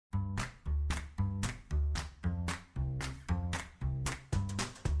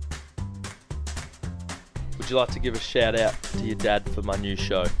you like to give a shout out to your dad for my new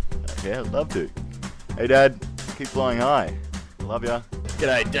show? Yeah, I'd love to. Hey, Dad, keep flying high. Love ya.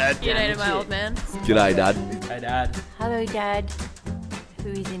 G'day, Dad. G'day to my old man. G'day, Dad. Hey, Dad. Hello, Dad, who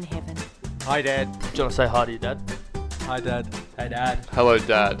is in heaven. Hi, Dad. Do you want to say hi to your dad? Hi, Dad. Hey, Dad. Hello,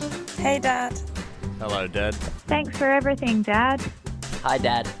 Dad. Hey, Dad. Hello, Dad. Thanks for everything, Dad. Hi,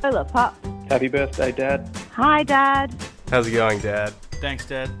 Dad. Hello, Pop. Happy birthday, Dad. Hi, Dad. How's it going, Dad? Thanks,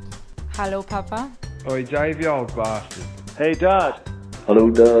 Dad. Hello, Papa. Oi, Dave, you old bastard. Hey, Dad.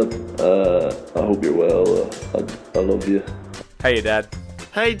 Hello, Dad. I hope you're well. I love you. Hey, Dad.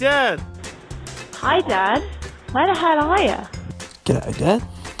 Hey, Dad. Hi, Dad. Where the hell are you? G'day, Dad.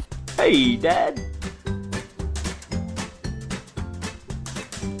 Hey, Dad.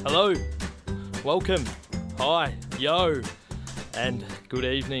 Hello. Welcome. Hi. Yo. And good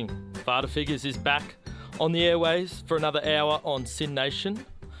evening. Father Figures is back on the airways for another hour on Sin Nation.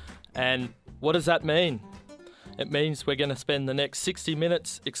 And what does that mean? It means we're going to spend the next 60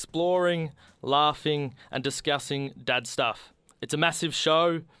 minutes exploring, laughing, and discussing dad stuff. It's a massive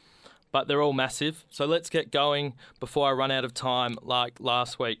show, but they're all massive. So let's get going before I run out of time like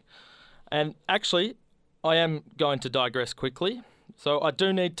last week. And actually, I am going to digress quickly. So I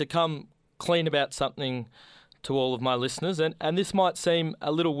do need to come clean about something to all of my listeners. And this might seem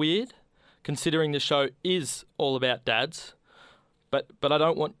a little weird, considering the show is all about dads. But I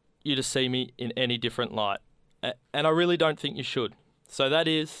don't want you to see me in any different light. And I really don't think you should. So that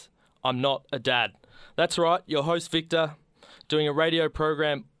is, I'm not a dad. That's right, your host Victor, doing a radio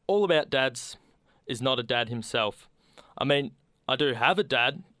program all about dads, is not a dad himself. I mean, I do have a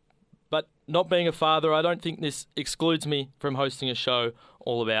dad, but not being a father, I don't think this excludes me from hosting a show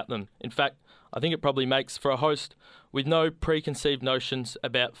all about them. In fact, I think it probably makes for a host with no preconceived notions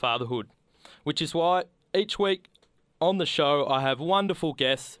about fatherhood, which is why each week on the show I have wonderful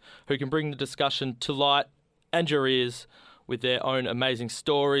guests who can bring the discussion to light and your ears with their own amazing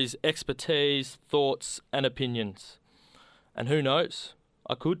stories, expertise, thoughts and opinions. And who knows,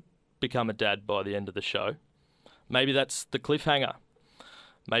 I could become a dad by the end of the show. Maybe that's the cliffhanger.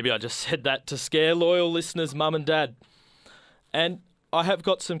 Maybe I just said that to scare loyal listeners, mum and dad. And I have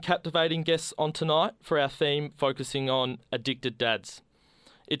got some captivating guests on tonight for our theme focusing on addicted dads.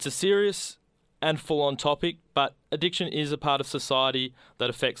 It's a serious and full-on topic, but addiction is a part of society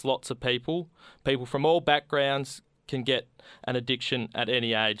that affects lots of people. People from all backgrounds can get an addiction at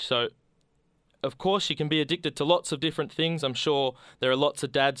any age. So, of course, you can be addicted to lots of different things. I'm sure there are lots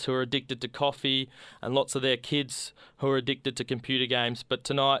of dads who are addicted to coffee and lots of their kids who are addicted to computer games. But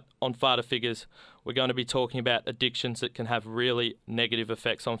tonight on Father Figures, we're going to be talking about addictions that can have really negative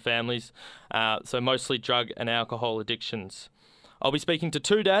effects on families. So mostly drug and alcohol addictions. I'll be speaking to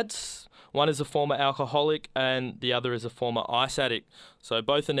two dads. One is a former alcoholic and the other is a former ice addict. So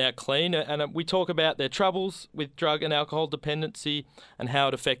both are now clean, and we talk about their troubles with drug and alcohol dependency and how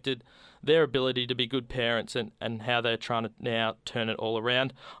it affected their ability to be good parents and how they're trying to now turn it all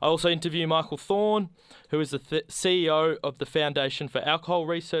around. I also interview Michael Thorn, who is the CEO of the Foundation for Alcohol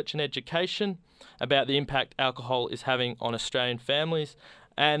Research and Education, about the impact alcohol is having on Australian families.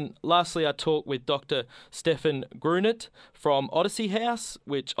 And lastly, I talk with Dr. Stefan Gruenert from Odyssesy House,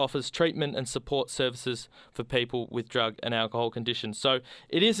 which offers treatment and support services for people with drug and alcohol conditions. So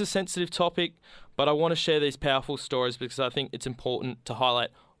it is a sensitive topic, but I want to share these powerful stories because I think it's important to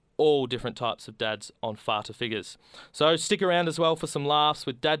highlight all different types of dads on Father Figures. So stick around as well for some laughs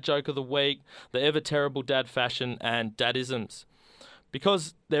with Dad Joke of the Week, the ever terrible dad fashion, and daddisms.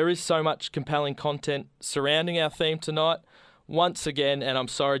 Because there is so much compelling content surrounding our theme tonight, once again, and I'm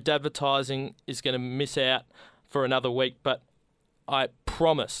sorry, Dadvertising is going to miss out for another week, but I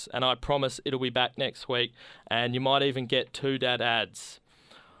promise it'll be back next week, and you might even get 2 dad ads.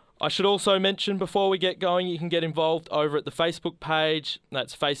 I should also mention before we get going, you can get involved over at the Facebook page.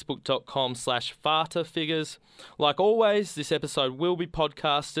 That's facebook.com/farterfigures. Like always, this episode will be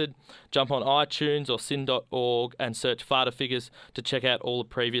podcasted. Jump on iTunes or sin.org and search Farter Figures to check out all the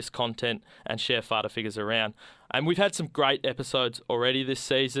previous content and share Farter Figures around. And we've had some great episodes already this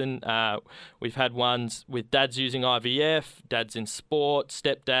season. We've had ones with dads using IVF, dads in sport,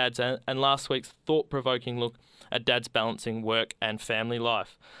 stepdads, and last week's thought-provoking look at dads balancing work and family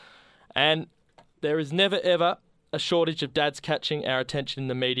life. And there is never, ever a shortage of dads catching our attention in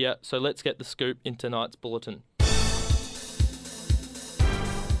the media, so let's get the scoop in tonight's bulletin.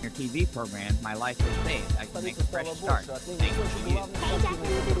 Your TV program, My Life is Saved. I can make a fresh start. Thanks to you.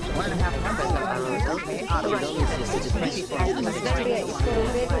 1.5 numbers.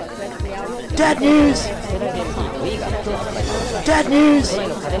 Dad news! Dad news!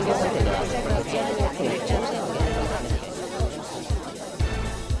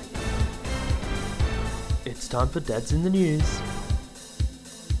 time for Dads in the News.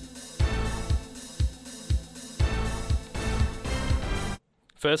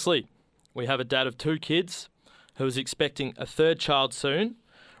 Firstly, we have a dad of 2 kids who is expecting a 3rd child soon,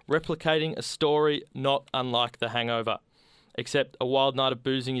 replicating a story not unlike The Hangover, except a wild night of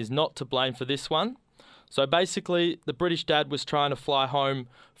boozing is not to blame for this one. So basically, the British dad was trying to fly home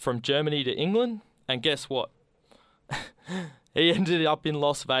from Germany to England, and guess what? He ended up in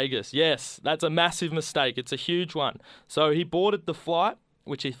Las Vegas. Yes, that's a massive mistake. It's a huge one. So he boarded the flight,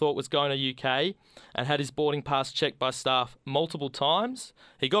 which he thought was going to UK, and had his boarding pass checked by staff multiple times.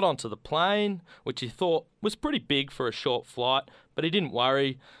 He got onto the plane, which he thought was pretty big for a short flight, but he didn't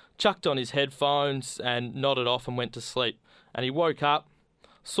worry, chucked on his headphones and nodded off and went to sleep. And he woke up,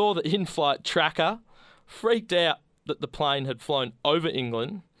 saw the in-flight tracker, freaked out that the plane had flown over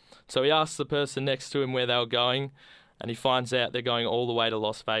England, so he asked the person next to him where they were going, and he finds out they're going all the way to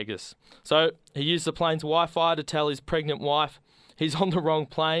Las Vegas. So he used the plane's Wi-Fi to tell his pregnant wife he's on the wrong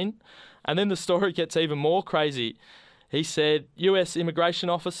plane. And then the story gets even more crazy. He said US immigration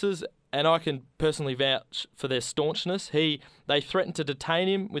officers, and I can personally vouch for their staunchness, they threatened to detain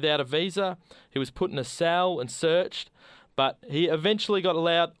him without a visa. He was put in a cell and searched, but he eventually got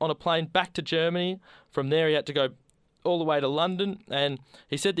allowed on a plane back to Germany. From there he had to go all the way to London, and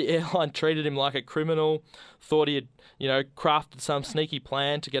he said the airline treated him like a criminal, thought he had, crafted some sneaky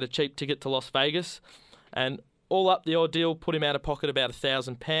plan to get a cheap ticket to Las Vegas, and all up the ordeal put him out of pocket about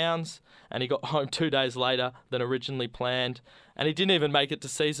 £1,000, and he got home 2 days later than originally planned, and he didn't even make it to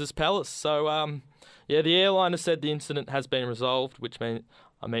Caesar's Palace. So, the airline has said the incident has been resolved, which means,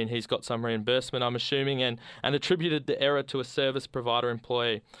 he's got some reimbursement, I'm assuming, and attributed the error to a service provider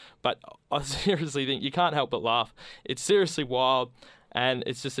employee. But I seriously think you can't help but laugh. It's seriously wild, and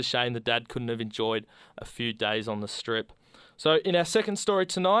it's just a shame the dad couldn't have enjoyed a few days on the strip. So in our second story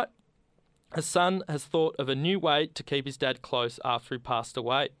tonight, a son has thought of a new way to keep his dad close after he passed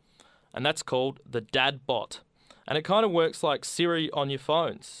away, and that's called the Dad Bot. And it kind of works like Siri on your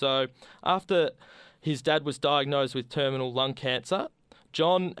phones. So after his dad was diagnosed with terminal lung cancer,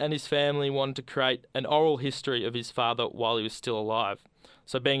 John and his family wanted to create an oral history of his father while he was still alive.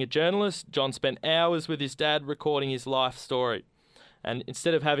 So being a journalist, John spent hours with his dad recording his life story. And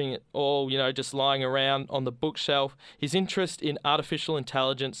instead of having it all, just lying around on the bookshelf, his interest in artificial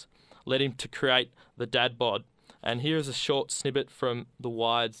intelligence led him to create the Dad Bod. And here is a short snippet from The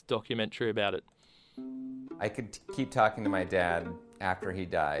Wired's documentary about it. I could keep talking to my dad after he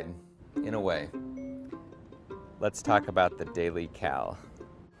died, in a way. Let's talk about the Daily Cal.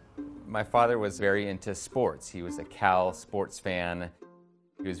 My father was very into sports. He was a Cal sports fan.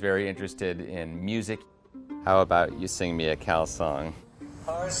 He was very interested in music. How about you sing me a Cal song?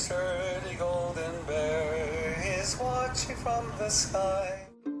 Our sturdy golden bear is watching from the sky.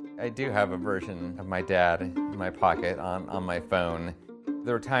 I do have a version of my dad in my pocket on my phone.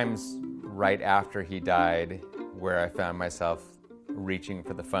 There were times right after he died where I found myself reaching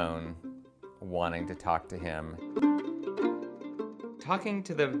for the phone, wanting to talk to him. Talking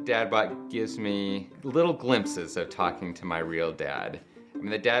to the Dad Bot gives me little glimpses of talking to my real dad.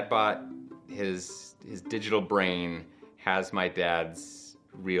 The Dad Bot, his digital brain has my dad's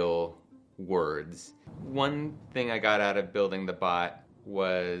real words. One thing I got out of building the bot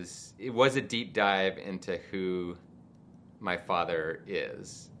was a deep dive into who my father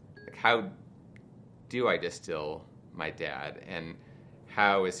is. Like, how do I distill my dad, and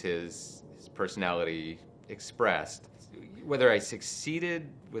how is his personality expressed? Whether I succeeded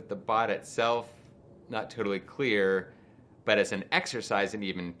with the bot itself, not totally clear, but as an exercise in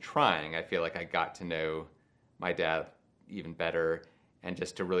even trying, I feel like I got to know my dad even better, and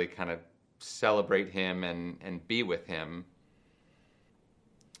just to really kind of celebrate him and be with him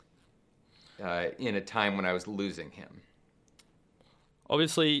in a time when I was losing him.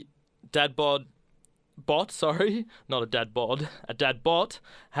 Obviously, Dad Bot, not a dad bod, a dad bot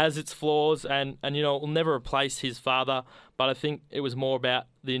has its flaws, and it will never replace his father, but I think it was more about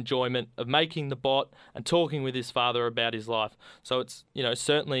the enjoyment of making the bot and talking with his father about his life. So it's,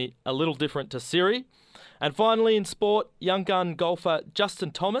 certainly a little different to Siri. And finally, in sport, young gun golfer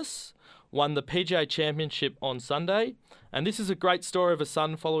Justin Thomas won the PGA Championship on Sunday, and this is a great story of a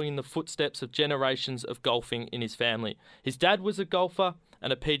son following in the footsteps of generations of golfing in his family. His dad was a golfer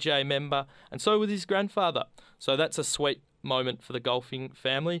and a PGA member, and so was his grandfather. So that's a sweet moment for the golfing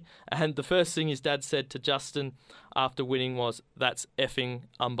family. And the first thing his dad said to Justin after winning was, "That's effing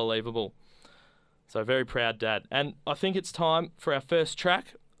unbelievable." So very proud dad. And I think it's time for our first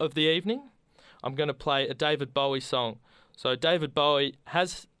track of the evening. I'm going to play a David Bowie song. So David Bowie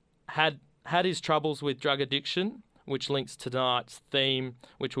has had his troubles with drug addiction, which links to tonight's theme,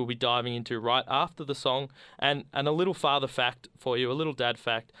 which we'll be diving into right after the song. And a little father fact for you, a little dad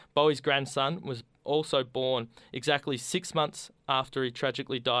fact. Bowie's grandson was also born exactly 6 months after he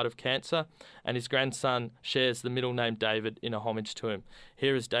tragically died of cancer, and his grandson shares the middle name David in a homage to him.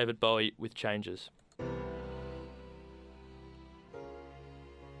 Here is David Bowie with Changes.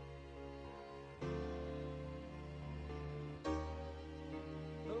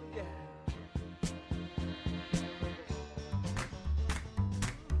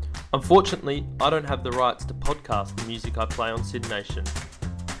 Unfortunately, I don't have the rights to podcast the music I play on Sin Nation.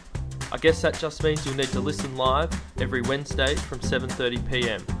 I guess that just means you'll need to listen live every Wednesday from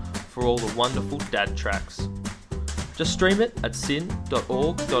 7:30pm for all the wonderful dad tracks. Just stream it at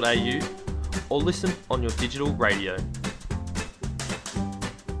sin.org.au or listen on your digital radio.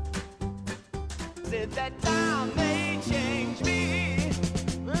 Said that time may change me,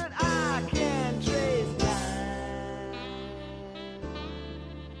 but I can't trace time.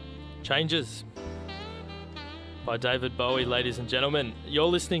 Changes by David Bowie, ladies and gentlemen. You're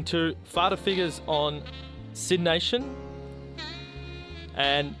listening to Father Figures on Sin Nation.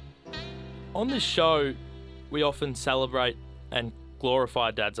 And on this show, we often celebrate and glorify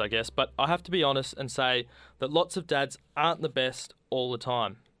dads, I guess. But I have to be honest and say that lots of dads aren't the best all the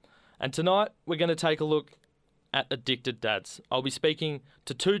time. And tonight, we're going to take a look at addicted dads. I'll be speaking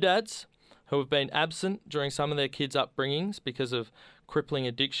to two dads who have been absent during some of their kids' upbringings because of crippling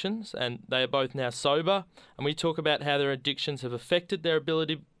addictions, and they are both now sober, and we talk about how their addictions have affected their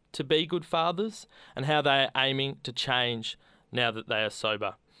ability to be good fathers and how they are aiming to change now that they are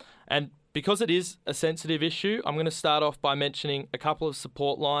sober. And because it is a sensitive issue, I'm going to start off by mentioning a couple of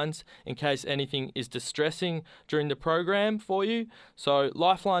support lines in case anything is distressing during the program for you. So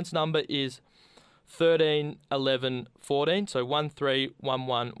Lifeline's number is 13 11 14, so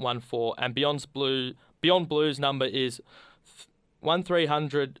 131114, and Beyond Blue's number is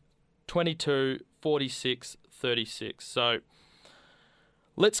 1300 22 46 36. So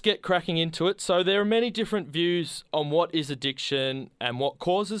let's get cracking into it. So there are many different views on what is addiction and what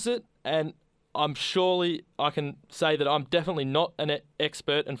causes it, and I can say that I'm definitely not an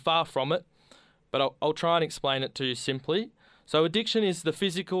expert and far from it, but I'll try and explain it to you simply. So addiction is the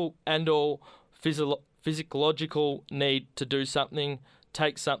physical and all physiological need to do something,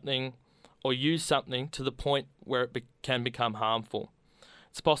 take something, or use something to the point where it can become harmful.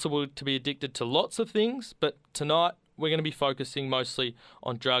 It's possible to be addicted to lots of things, but tonight we're going to be focusing mostly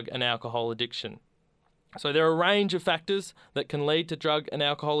on drug and alcohol addiction. So there are a range of factors that can lead to drug and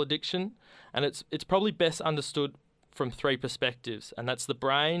alcohol addiction, and it's probably best understood from three perspectives, and that's the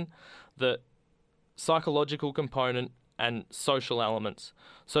brain, the psychological component, and social elements.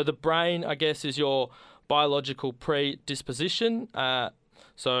 So the brain, I guess, is your biological predisposition.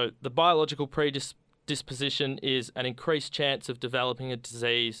 So the biological predisposition is an increased chance of developing a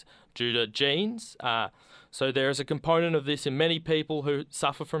disease due to genes. So there is a component of this in many people who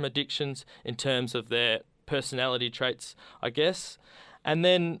suffer from addictions in terms of their personality traits, I guess. And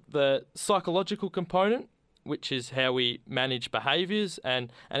then the psychological component, which is how we manage behaviours,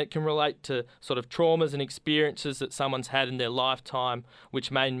 and it can relate to sort of traumas and experiences that someone's had in their lifetime,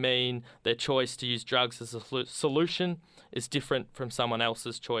 which may mean their choice to use drugs as a solution is different from someone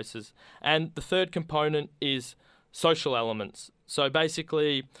else's choices. And the third component is social elements. So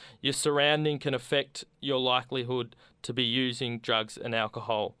basically, your surrounding can affect your likelihood to be using drugs and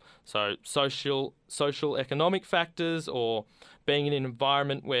alcohol. So social economic factors, or being in an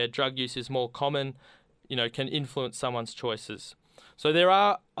environment where drug use is more common, can influence someone's choices. So there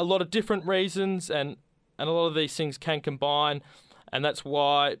are a lot of different reasons, and a lot of these things can combine, and that's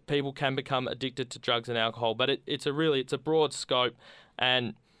why people can become addicted to drugs and alcohol. But it's a broad scope,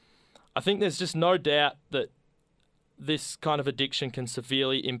 and I think there's just no doubt that this kind of addiction can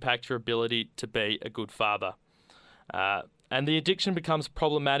severely impact your ability to be a good father. And the addiction becomes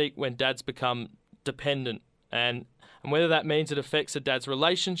problematic when dads become dependent, and whether that means it affects a dad's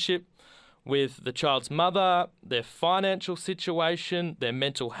relationship with the child's mother, their financial situation, their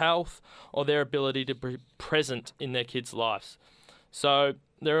mental health, or their ability to be present in their kids' lives. So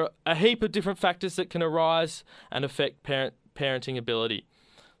there are a heap of different factors that can arise and affect parenting ability.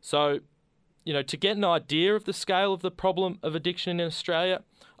 So, to get an idea of the scale of the problem of addiction in Australia,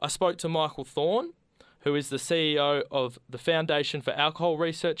 I spoke to Michael Thorn, who is the CEO of the Foundation for Alcohol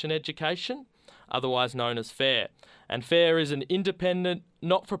Research and Education, otherwise known as FARE. And FARE is an independent,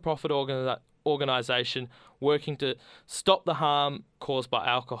 not-for-profit organisation working to stop the harm caused by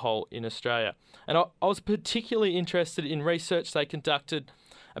alcohol in Australia. And I was particularly interested in research they conducted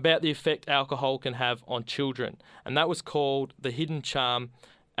about the effect alcohol can have on children, and that was called The Hidden Charm: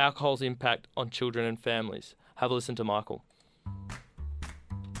 Alcohol's Impact on Children and Families. Have a listen to Michael.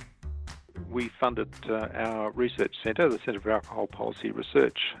 We funded our research centre, the Centre for Alcohol Policy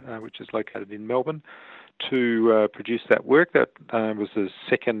Research, which is located in Melbourne, to produce that work. That was a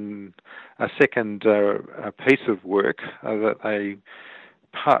second piece of work that they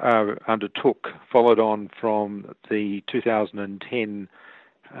undertook, followed on from the 2010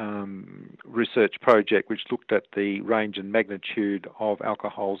 research project, which looked at the range and magnitude of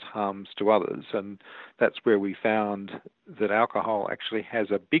alcohol's harms to others, and that's where we found that alcohol actually has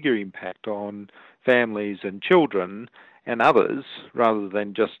a bigger impact on families and children and others, rather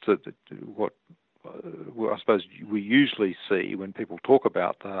than just what I suppose we usually see when people talk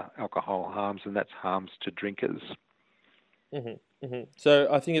about the alcohol harms, and that's harms to drinkers. Mm-hmm, mm-hmm. So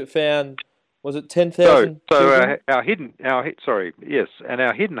I think it found, was it 10,000? Our hidden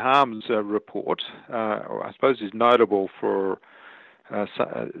harms report, I suppose, is notable for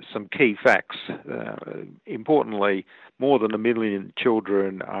some key facts. Importantly, more than 1 million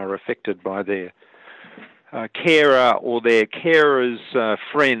children are affected by their carer or their carer's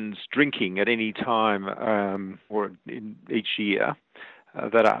friends drinking at any time or in each year.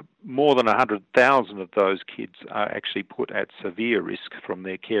 That are more than 100,000 of those kids are actually put at severe risk from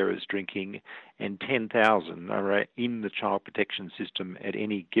their carers drinking, and 10,000 are in the child protection system at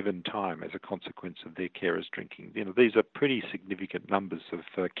any given time as a consequence of their carers drinking. You know, these are pretty significant numbers of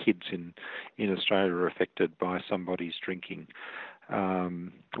kids in Australia are affected by somebody's drinking,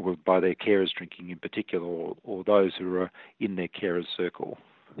 or by their carers drinking in particular, or those who are in their carers circle.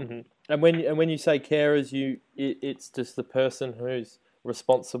 Mm-hmm. And when you say carers, it's just the person who's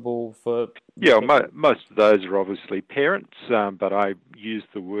responsible for... Yeah, most of those are obviously parents, but I use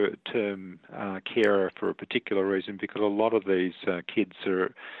the term carer for a particular reason, because a lot of these kids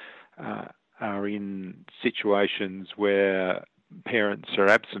are in situations where parents are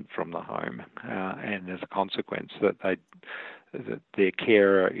absent from the home, and as a consequence that their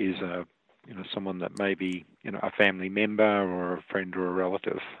carer is someone that may be a family member or a friend or a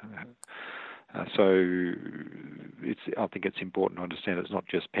relative. So I think it's important to understand it's not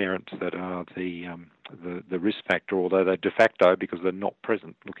just parents that are the risk factor, although they're de facto because they're not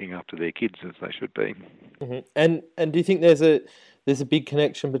present looking after their kids as they should be. Mm-hmm. And do you think there's a big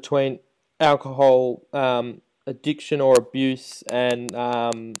connection between alcohol addiction or abuse and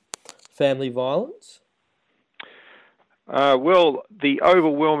family violence? Well, the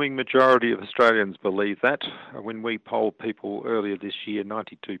overwhelming majority of Australians believe that. When we polled people earlier this year,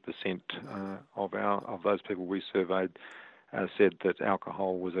 92% of those people we surveyed said that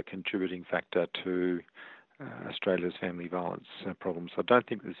alcohol was a contributing factor to Australia's family violence problems. I don't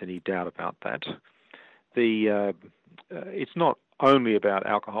think there's any doubt about that. It's not only about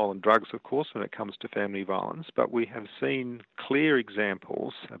alcohol and drugs, of course, when it comes to family violence, but we have seen clear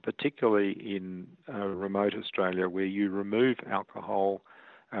examples, particularly in remote Australia, where you remove alcohol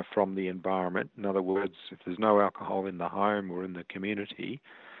from the environment. In other words, if there's no alcohol in the home or in the community,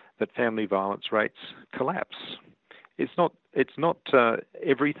 that family violence rates collapse. It's not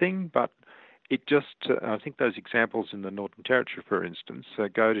everything, but it just, I think those examples in the Northern Territory, for instance,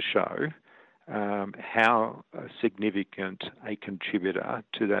 go to show how significant a contributor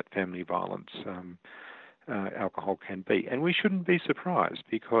to that family violence alcohol can be. And we shouldn't be surprised,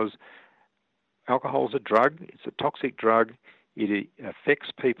 because alcohol is a drug, it's a toxic drug, it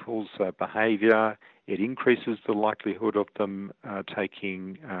affects people's behaviour, it increases the likelihood of them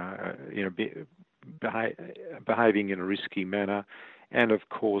behaving in a risky manner, and of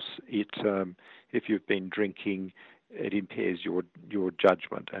course it, if you've been drinking, it impairs your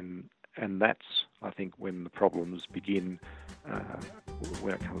judgment, and that's, I think, when the problems begin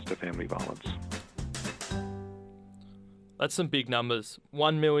when it comes to family violence. That's some big numbers.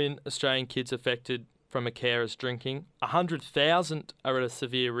 1 million Australian kids affected from a carer's drinking, 100,000 are at a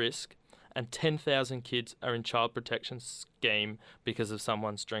severe risk, and 10,000 kids are in child protection scheme because of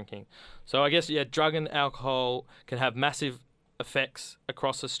someone's drinking. So I guess, drug and alcohol can have massive effects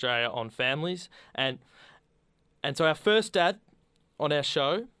across Australia on families. And so our first dad on our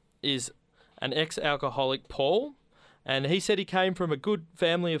show is an ex-alcoholic, Paul, and he said he came from a good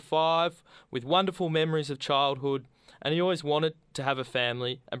family of 5 with wonderful memories of childhood, and he always wanted to have a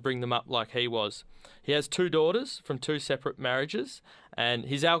family and bring them up like he was. He has 2 daughters from 2 separate marriages, and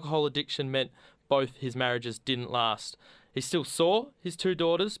his alcohol addiction meant both his marriages didn't last. He still saw his 2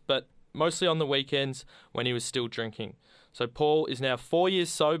 daughters, but mostly on the weekends when he was still drinking. So Paul is now 4 years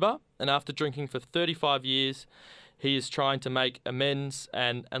sober, and after drinking for 35 years, he is trying to make amends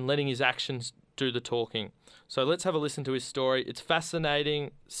and letting his actions do the talking. So let's have a listen to his story. It's fascinating,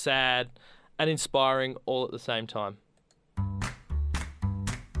 sad, and inspiring all at the same time.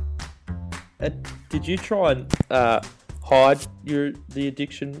 did you try and hide the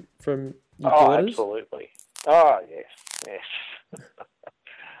addiction from your daughters? Absolutely. Oh, yes.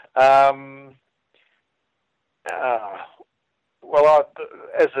 Well,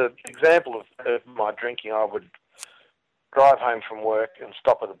 as an example of my drinking, I would drive home from work and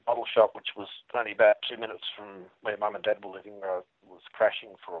stop at a bottle shop, which was only about 2 minutes from where Mum and Dad were living, where I was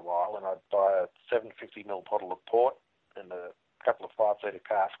crashing for a while, and I'd buy a 750ml bottle of port and a couple of 5-litre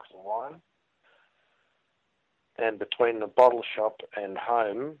casks of wine. And between the bottle shop and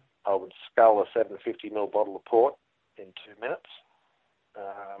home, I would scull a 750ml bottle of port in 2 minutes.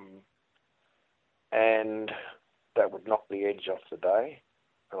 And that would knock the edge off the day.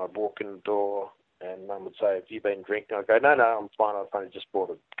 And I'd walk in the door and Mum would say, "Have you been drinking?" I'd go, No, I'm fine. I've only just bought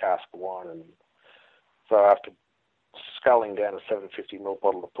a cask of wine. And so after sculling down a 750ml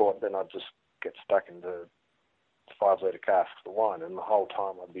bottle of port, then I'd just get stuck into 5-litre casks of wine. And the whole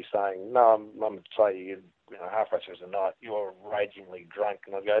time I'd be saying, no, Mum would say, halfway through the night, "You're ragingly drunk."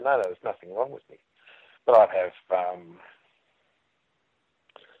 And I'd go, no, there's nothing wrong with me. But I'd have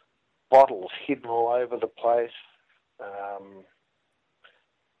bottles hidden all over the place,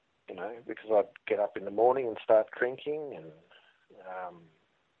 because I'd get up in the morning and start drinking, and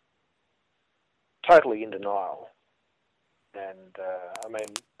totally in denial. And,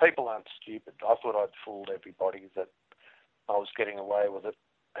 people aren't stupid. I thought I'd fooled everybody that I was getting away with it,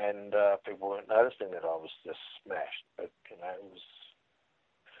 and people weren't noticing that I was just smashed. But, it was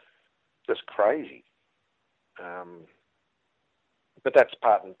just crazy. But that's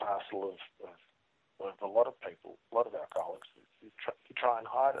part and parcel of a lot of people, a lot of alcoholics. You try and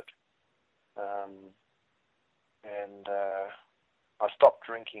hide it. And I stopped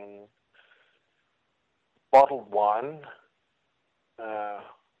drinking bottled wine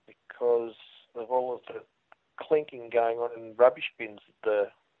because of all of the clinking going on in rubbish bins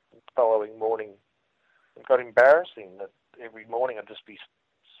the following morning. It got embarrassing that every morning I'd just be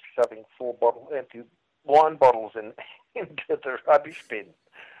shoving 4 empty wine bottles into the rubbish bin.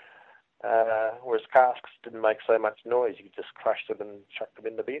 Whereas casks didn't make so much noise. You just crushed them and chucked them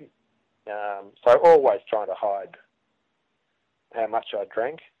in the bin. So always trying to hide how much I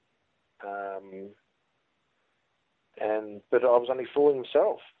drank. But I was only fooling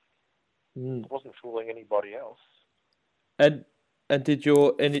myself. I wasn't fooling anybody else. And did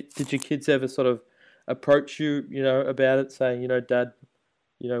your kids ever sort of approach you, about it, saying, Dad,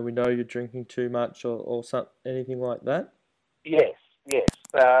 we know you're drinking too much, or anything like that? Yes.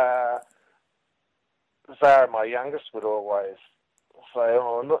 Zara, my youngest, would always say,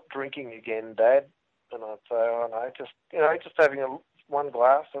 "Oh, I'm not drinking again, Dad." And I'd say, "Oh no, just having one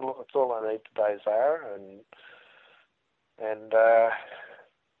glass. That's all I need today, Zara." And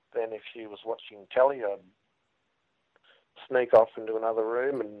then if she was watching telly, I'd sneak off into another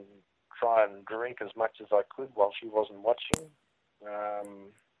room and try and drink as much as I could while she wasn't watching.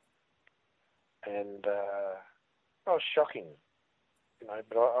 It was shocking,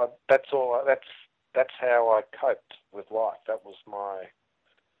 But that's how I coped with life. That was my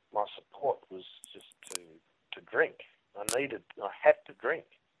support, was just to drink. I had to drink.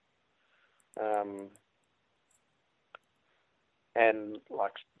 And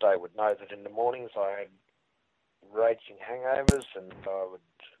like they would know that in the mornings I had raging hangovers, and I would,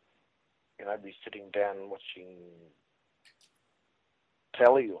 be sitting down watching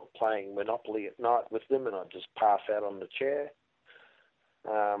telly or playing Monopoly at night with them, and I'd just pass out on the chair.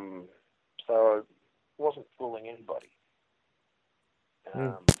 So I wasn't fooling anybody.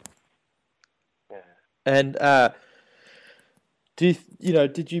 And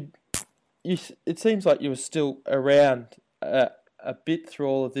did you? It seems like you were still around a bit through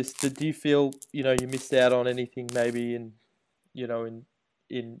all of this. Did you feel you missed out on anything maybe in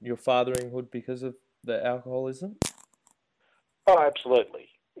your fatheringhood because of the alcoholism? Oh, absolutely.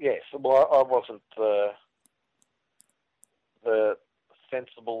 Yes. Well, I wasn't the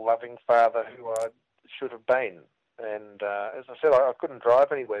sensible, loving father who I should have been. And as I said, I couldn't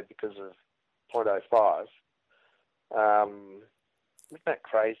drive anywhere because of 0.05. Isn't that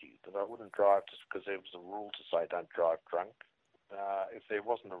crazy that I wouldn't drive just because there was a rule to say don't drive drunk? If there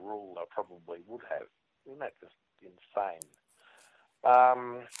wasn't a rule, I probably would have. Isn't that just insane?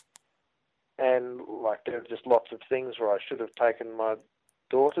 And there are just lots of things where I should have taken my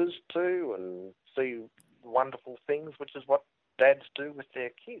daughters to and see wonderful things, which is what dads do with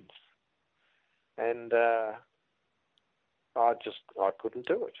their kids. And I couldn't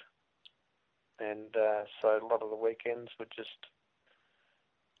do it. And so a lot of the weekends were just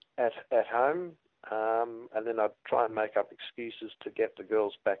at home, and then I'd try and make up excuses to get the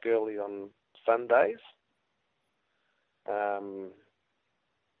girls back early on Sundays,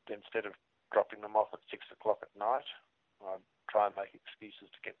 instead of dropping them off at 6 o'clock at night. I'd try and make excuses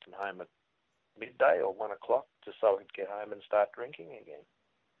to get them home at midday or 1 o'clock just so I could get home and start drinking again.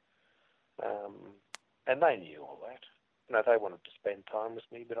 And they knew all that. You know, they wanted to spend time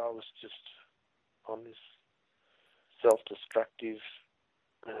with me, but I was just on this self-destructive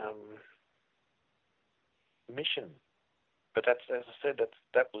mission. But that's, as I said,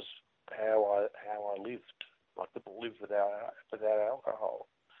 that was how I lived. I couldn't live without alcohol,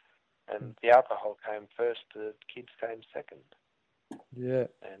 and the alcohol came first. The kids came second. Yeah.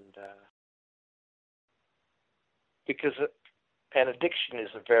 And because an addiction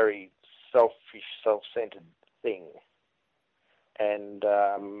is a very selfish, self-centered thing, and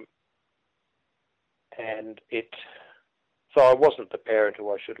it. So I wasn't the parent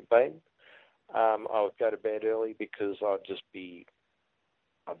who I should have been. I would go to bed early because I'd just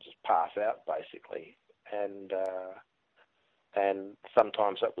pass out basically, and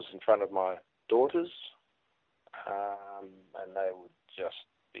sometimes that was in front of my daughters, and they would just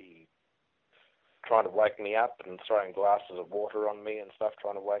be trying to wake me up and throwing glasses of water on me and stuff,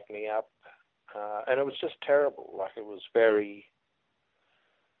 trying to wake me up, and it was just terrible. Like, it was very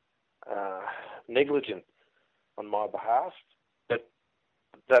negligent on my behalf, but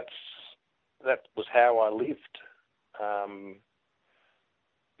that was how I lived,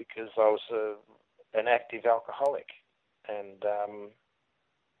 because I was an active alcoholic, and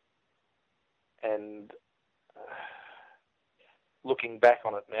looking back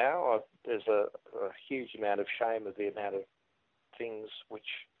on it now, there's a huge amount of shame of the amount of things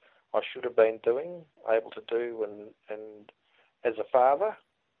which I should have been doing, able to do, and as a father,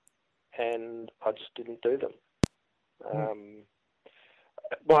 and I just didn't do them.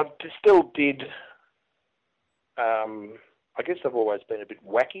 But I still did. I guess I've always been a bit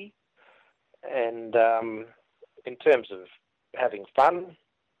wacky, and in terms of having fun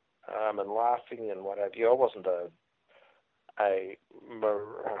and laughing and what have you, I wasn't a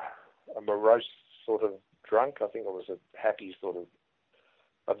morose sort of drunk. I think I was a happy sort of.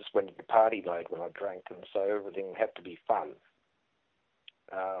 I just went into party mode when I drank, and so everything had to be fun.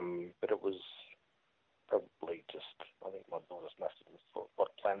 But it was probably just, I think my daughters must have thought,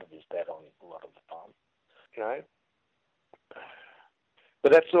 what planet is that on a lot of the time, you know?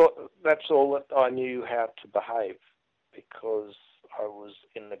 But that's all that I knew how to behave, because I was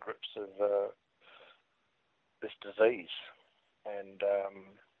in the grips of this disease.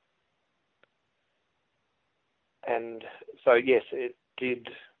 And so, yes, it did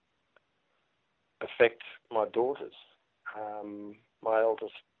affect my daughters. My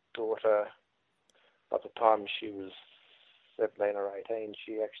eldest daughter, by the time she was 17 or 18,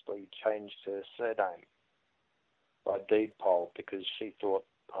 she actually changed her surname by deed poll because she thought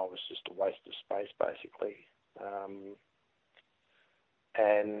I was just a waste of space, basically.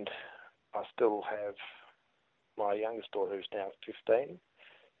 And I still have my youngest daughter, who's now 15.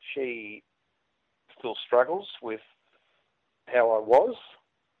 She still struggles with how I was.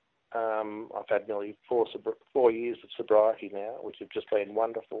 I've had nearly 4 years of sobriety now, which have just been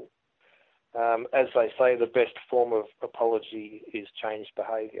wonderful. As they say, the best form of apology is changed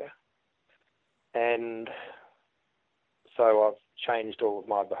behaviour. And so I've changed all of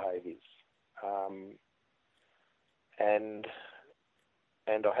my behaviours. And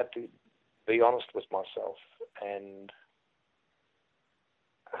I had to be honest with myself and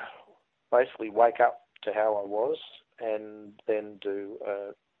basically wake up to how I was and then do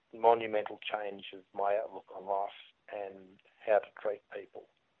a monumental change of my outlook on life and how to treat people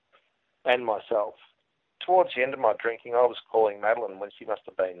and myself. Towards the end of my drinking, I was calling Madeline when she must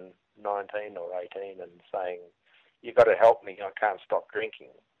have been 19 or 18 and saying, "You've got to help me, I can't stop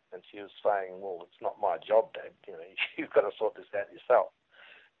drinking." And she was saying, "Well, it's not my job, Dad. You know, you've got to sort this out yourself,"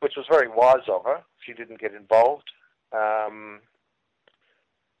 which was very wise of her. She didn't get involved.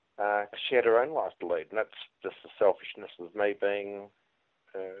 She had her own life to lead, and that's just the selfishness of me being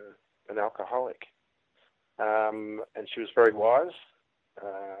an alcoholic. And she was very wise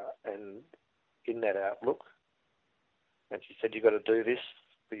and in that outlook. And she said, "You've got to do this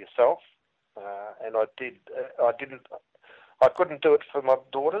for yourself." And I did. I couldn't do it for my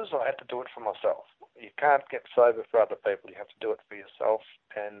daughters. I had to do it for myself. You can't get sober for other people. You have to do it for yourself.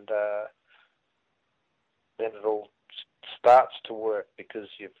 And then it all starts to work because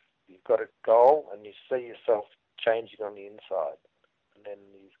you've got a goal and you see yourself changing on the inside. And then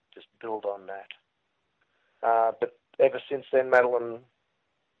you just build on that. But ever since then, Madeline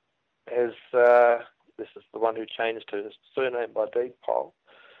has, this is the one who changed her surname by deed poll.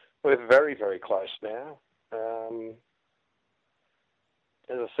 We're very, very close now.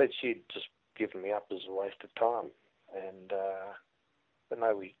 As I said, she'd just given me up as a waste of time. And I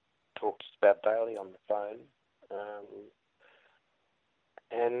know we talk just about daily on the phone.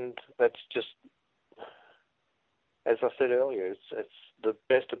 And that's just, as I said earlier, it's the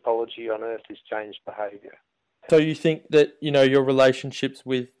best apology on earth is changed behaviour. So you think that, your relationships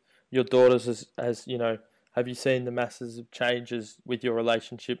with your daughters has have you seen the masses of changes with your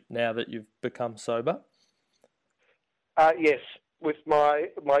relationship now that you've become sober? Yes. With my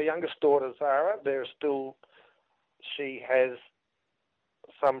youngest daughter, Zara, she has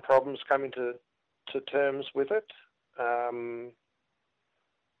some problems coming to terms with it.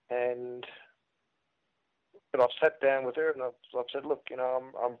 But I've sat down with her and I've said, look,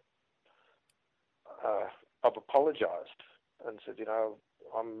 I've apologised and said,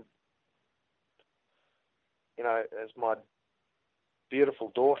 as my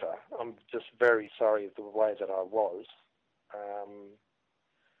beautiful daughter, I'm just very sorry for the way that I was.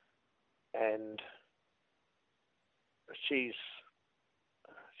 And she's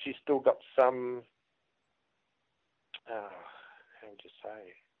still got some, how would you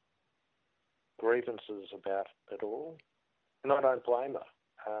say, grievances about it all. And I don't blame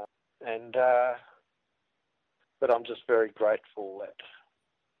her. But I'm just very grateful that,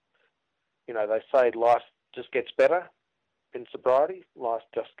 they say life just gets better in sobriety. Life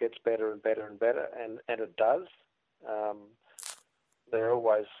just gets better and better and better, and it does. There are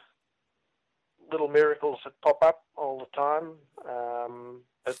always little miracles that pop up all the time.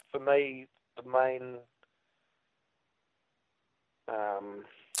 But for me, the main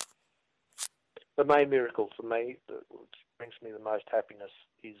miracle for me, which brings me the most happiness,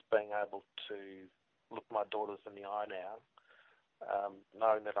 is being able to look my daughters in the eye now,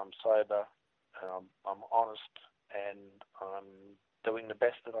 knowing that I'm sober, I'm honest, and I'm doing the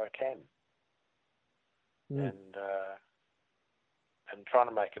best that I can, and trying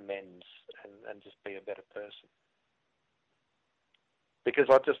to make amends and just be a better person. Because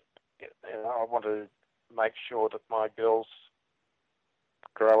I just, I want to make sure that my girls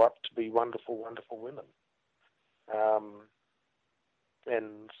grow up to be wonderful, wonderful women.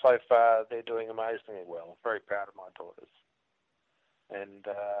 And so far, they're doing amazingly well. I'm very proud of my daughters. And,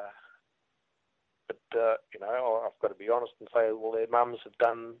 I've got to be honest and say, well, their mums have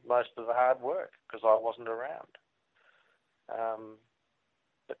done most of the hard work because I wasn't around.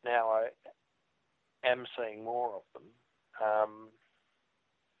 But now I am seeing more of them.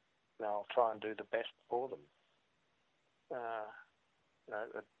 Now I'll try and do the best for them. I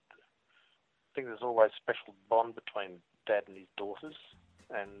think there's always a special bond between Dad and his daughters,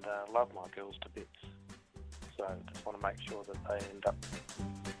 and love my girls to bits. So I just want to make sure that they end up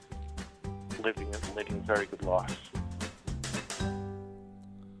leading a very good life.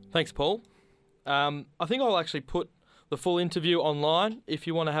 Thanks, Paul. I think I'll actually put the full interview online if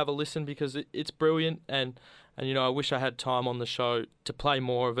you want to have a listen, because it's brilliant, and I wish I had time on the show to play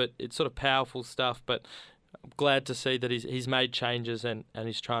more of it. It's sort of powerful stuff, but I'm glad to see that he's made changes and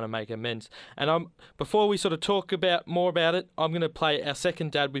he's trying to make amends. And before we sort of talk more about it, I'm going to play our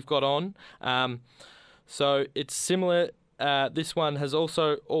second dad we've got on. So it's similar. This one has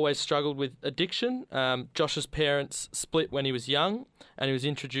also always struggled with addiction. Josh's parents split when he was young, and he was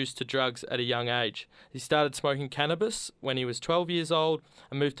introduced to drugs at a young age. He started smoking cannabis when he was 12 years old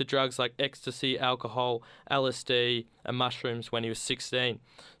and moved to drugs like ecstasy, alcohol, LSD and mushrooms when he was 16.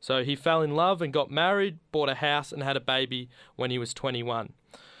 So he fell in love and got married, bought a house and had a baby when he was 21.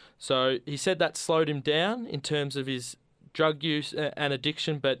 So he said that slowed him down in terms of his drug use and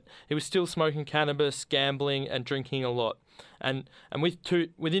addiction, but he was still smoking cannabis, gambling and drinking a lot. And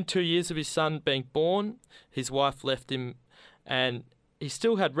within 2 years of his son being born, his wife left him, and he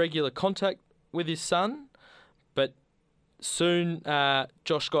still had regular contact with his son, but soon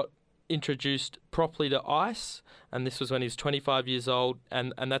Josh got introduced properly to ice, and this was when he was 25 years old,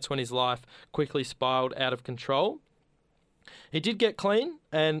 and that's when his life quickly spiraled out of control. He did get clean,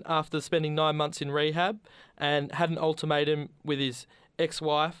 and after spending 9 months in rehab, and had an ultimatum with his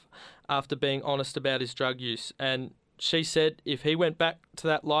ex-wife after being honest about his drug use, and she said if he went back to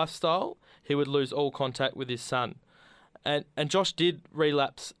that lifestyle, he would lose all contact with his son. And Josh did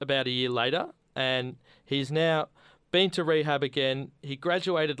relapse about a year later, and he's now been to rehab again. He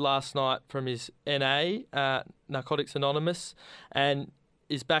graduated last night from his NA, Narcotics Anonymous, and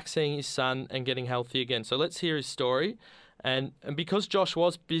is back seeing his son and getting healthy again. So let's hear his story. And because Josh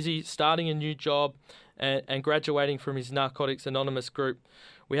was busy starting a new job and graduating from his Narcotics Anonymous group,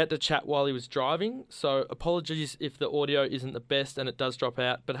 we had to chat while he was driving. So apologies if the audio isn't the best and it does drop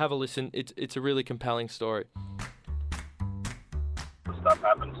out, but have a listen. It's a really compelling story. Stuff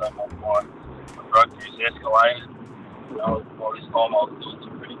happened, so my drug use escalated. By this time I was doing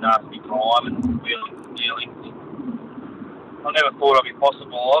some pretty nasty crime and wheeling, dealing. I never thought I'd be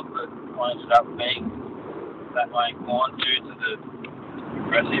possible of, but I ended up being that way inclined due to the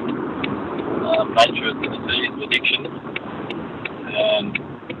aggressive nature of the disease, of addiction, and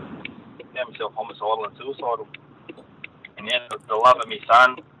found myself homicidal and suicidal. And yeah, the love of my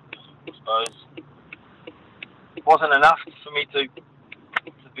son, I suppose, wasn't enough for me to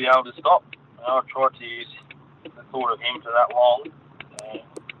be able to stop. I tried to use the thought of him for that long,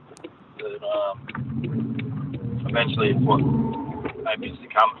 but eventually it's what made me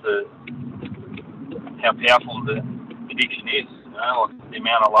succumb to how powerful the addiction is. You know, like the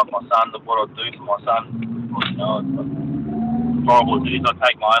amount I love my son, what I do for my son. You know, it's horrible as it is. I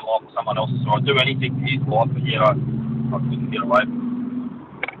take my own life or someone else's, or I do anything for his life, but yet I couldn't get away from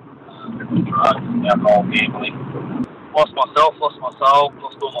drugs, alcohol, gambling. Lost myself, lost my soul,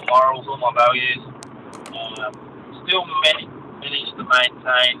 lost all my morals, all my values. Still managed to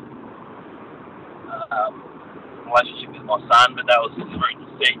maintain a relationship with my son, but that was through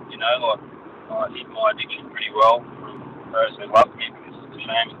deceit, you know. Like, I hid my addiction pretty well from those who loved me because of the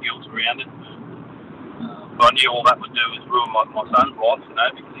shame and guilt around it. But I knew all that would do was ruin my son's life, you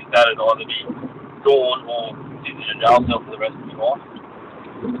know, because his dad would either be gone or sitting in a jail cell for the rest of his life.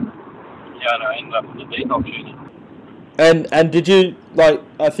 Yeah, and I ended up in the detox unit. And did you, like,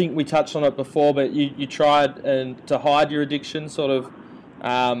 I think we touched on it before, but you tried to hide your addiction sort of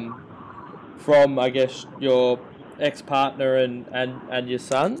from, I guess, your ex-partner and your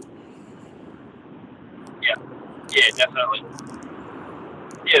son? Yeah, definitely.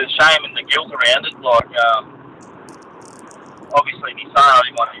 Yeah, the shame and the guilt around it, like, obviously my son, I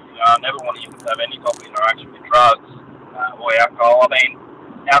never wanted him to have any type of interaction with drugs or alcohol. I mean,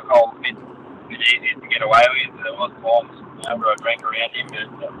 alcohol was a bit easier to get away with. There was times, you know, where I drank around him, but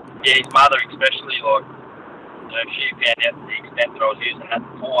yeah, his mother especially, like, you know, she found out the extent that I was using at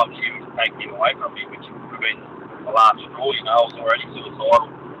the time, she was taking him away from me, which would have been the last straw, you know. I was already suicidal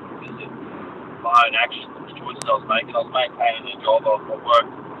because of my own actions and the choices I was making. I was maintaining a job. I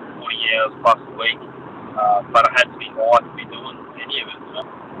worked 40 hours plus a week, but I had to be high to be doing any of it, you know.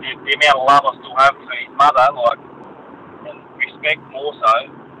 The amount of love I still have for his mother, like, and respect more so,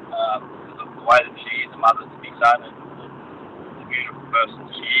 because of the way that she is a mother to my son and the beautiful person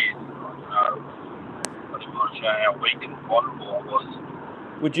she is. You know, I just want to show how weak and vulnerable I was.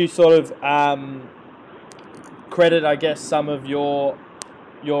 Would you sort of credit, I guess, some of your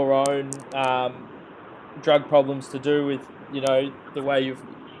own drug problems to do with, you know, the way you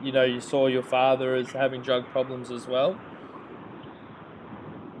saw your father as having drug problems as well?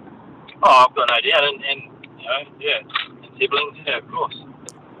 Oh, I've got no doubt, and you know, yeah, and siblings, yeah, of course.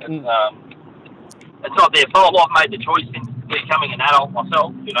 It's not their fault. I've made the choice since becoming an adult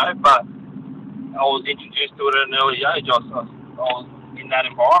myself, you know, but I was introduced to it at an early age. I was in that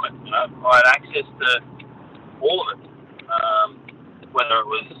environment, you know. I had access to all of it, whether it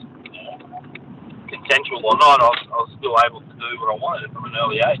was, you know, consensual or not. I was still able to do what I wanted from an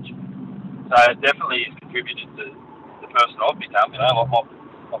early age. So it definitely has contributed to the person I've become. You know, like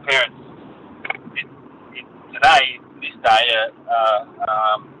my parents this day are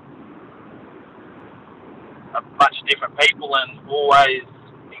much different people and always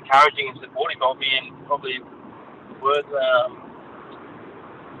encouraging and supportive of me, and probably words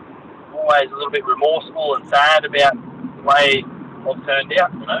always a little bit remorseful and sad about the way I've turned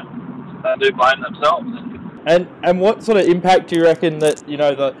out, you know. They do blame themselves. And what sort of impact do you reckon that, you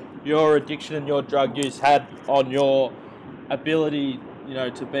know, your addiction and your drug use had on your ability, you know,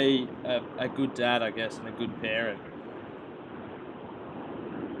 to be a good dad, I guess, and a good parent?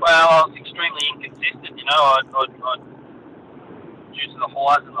 Well, I was extremely inconsistent, you know. I due to the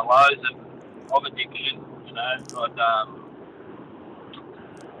highs and the lows of addiction, you know,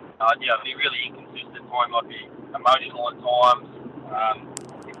 I'd be really inconsistent. I might be emotional at times,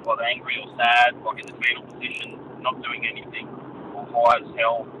 either angry or sad, like in the fetal position, not doing anything, or high as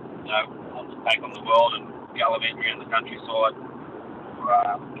hell, you know, want to take on the world and gallivant around the countryside,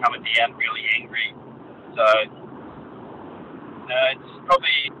 or coming down really angry. So, it's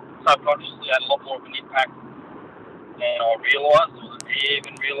probably subconsciously had a lot more of an impact than I realised, or that he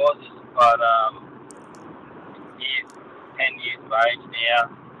even realises. But 10 years of age now,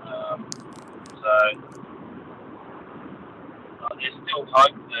 so there's still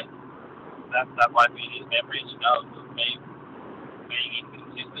hope that won't be his memories, you know, of me being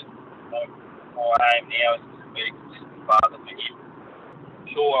inconsistent. So my aim now is to be a consistent father for him.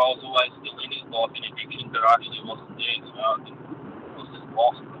 Sure, I was always still in his life in addiction, but I actually wasn't there, you know. I was just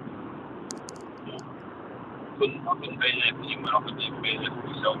lost. You know, I couldn't be there for him when I couldn't even be there for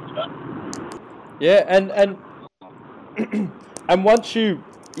myself, you know. Yeah, and once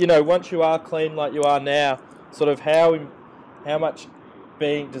you are clean like you are now, sort of how how much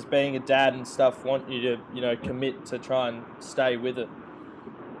being a dad and stuff want you to, you know, commit to try and stay with it?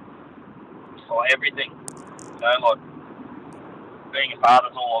 For everything, you know, like being a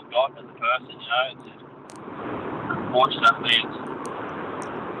father's all I've got as a person, you know. It's just, unfortunately, it's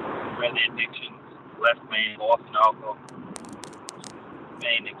where the addiction's left me in life, you know. I've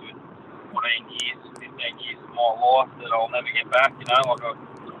been a good 14 years, 15 years of my life that I'll never get back, you know. Like I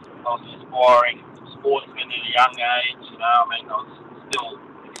was an aspiring sportsman at a young age, you know. I mean, I was still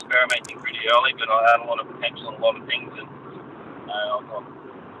experimenting pretty early, but I had a lot of potential in a lot of things, and I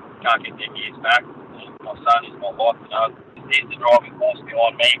can't get them years back. And my son is my life, you know. He's the driving force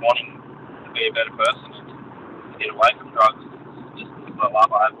behind me wanting to be a better person and to get away from drugs. It's just the love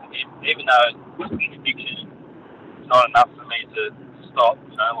I have for him. Even though an addiction is not enough for me to stop,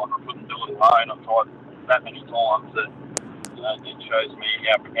 you know, like I couldn't do it alone. I've tried that many times that, you know, it shows me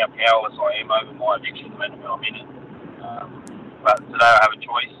how powerless I am over my addiction when I'm in it. But today I have a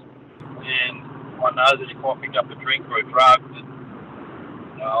choice, and I know that if I pick up a drink or a drug, that,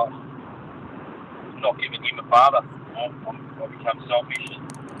 you know, I'm not giving him a father. You know, I become selfish and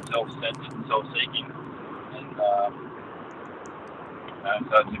self-centered and self-seeking, and you know,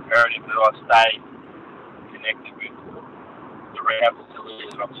 so it's imperative that I stay connected with the rehab facility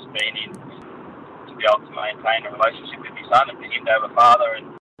that I've just been in to be able to maintain a relationship with my son and for him to have a father. And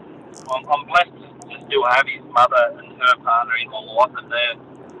I'm blessed to still have his mother and her partner in my life, and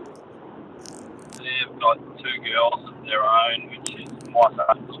they've got 2 girls of their own, which is my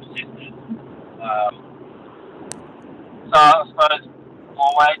son's little sisters. So I suppose my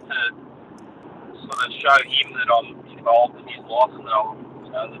way to sort of show him that I'm involved in his life and that I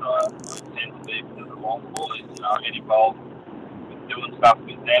intend to be for the long haul is, you know, I get involved with doing stuff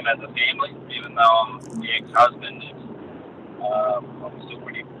with them as a family, even though I'm the ex-husband. I'm still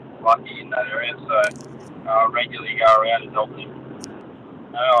pretty lucky in that area, so I regularly go around and help him.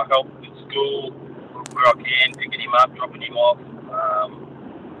 You know, I help with school where I can, picking him up, dropping him off.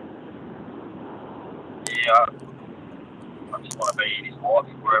 I just want to be in his life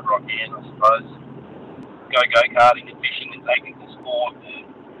wherever I can, I suppose. Go-karting and fishing and taking to sport and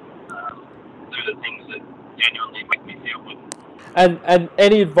do the things that genuinely make me feel good. And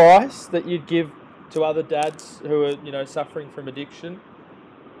any advice that you'd give to other dads who are, you know, suffering from addiction?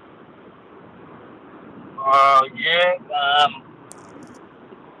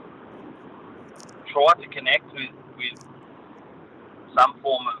 Try to connect with some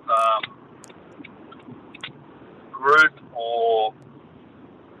form of group or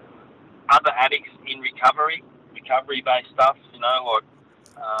other addicts in recovery-based stuff, you know, like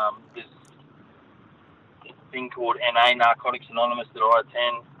there's a thing called NA, Narcotics Anonymous, that I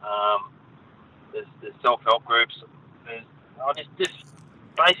attend. There's self-help groups. Just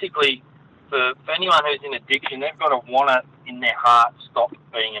basically, for anyone who's in addiction, they've got to want to, in their heart, stop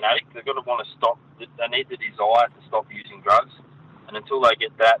being an addict. They've got to want to stop. They need the desire to stop using drugs, and until they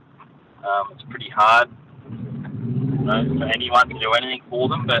get that, it's pretty hard, you know, for anyone to do anything for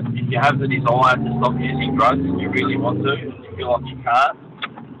them. But if you have the desire to stop using drugs and you really want to, and you feel like you can't,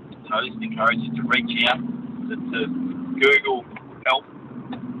 I just encourage you to reach out, to Google help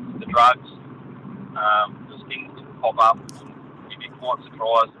the drugs. There's things that pop up, and you'd be quite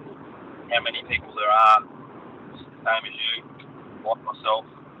surprised how many people there are, same as you, like myself,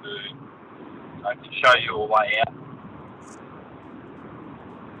 who can show you a way out.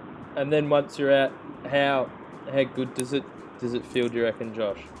 And then once you're out, how good does it feel, do you reckon,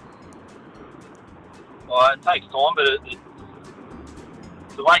 Josh? Well, it takes time, but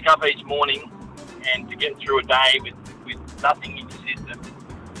to wake up each morning and to get through a day with nothing in your system,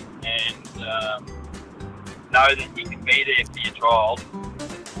 and know that you can be there for your child.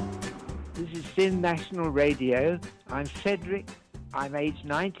 This is Sin National Radio. I'm Cedric. I'm age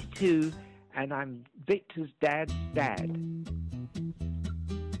 92, and I'm Victor's dad's dad.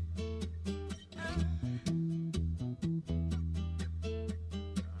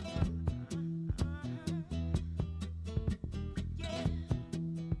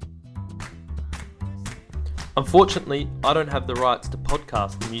 Unfortunately, I don't have the rights to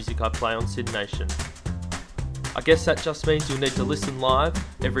podcast the music I play on Sin Nation. I guess that just means you'll need to listen live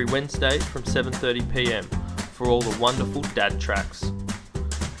every Wednesday from 7:30pm for all the wonderful dad tracks.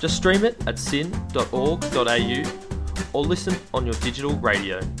 Just stream it at sin.org.au or listen on your digital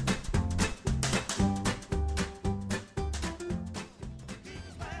radio.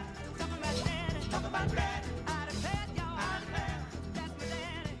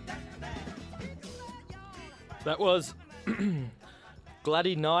 That was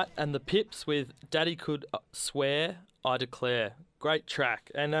Gladdy Knight and the Pips with Daddy Could Swear, I Declare. Great track.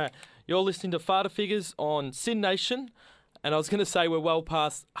 And you're listening to Father Figures on Sin Nation. And I was going to say we're well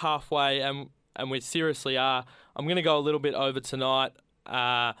past halfway, and we seriously are. I'm going to go a little bit over tonight.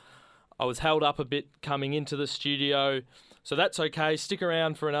 I was held up a bit coming into the studio, so that's okay. Stick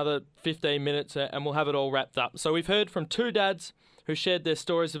around for another 15 minutes and we'll have it all wrapped up. So we've heard from two dads who shared their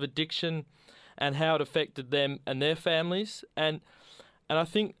stories of addiction and how it affected them and their families. And I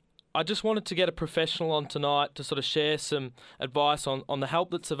think I just wanted to get a professional on tonight to sort of share some advice on the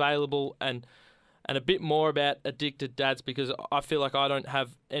help that's available and a bit more about addicted dads, because I feel like I don't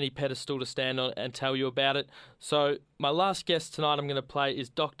have any pedestal to stand on and tell you about it. So my last guest tonight I'm going to play is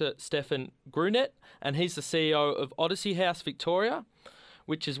Dr. Stefan Gruenert, and he's the CEO of Odyssey House Victoria,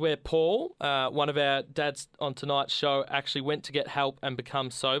 which is where Paul, one of our dads on tonight's show, actually went to get help and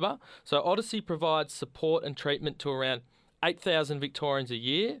become sober. So Odyssey provides support and treatment to around 8,000 Victorians a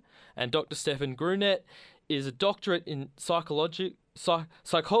year, and Dr. Stefan Gruenert is a doctorate in psychology,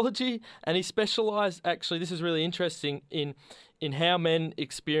 and he specialised, actually, this is really interesting, in how men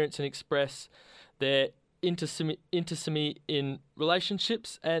experience and express their intimacy in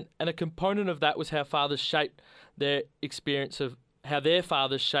relationships, and a component of that was how fathers shape their experience of how their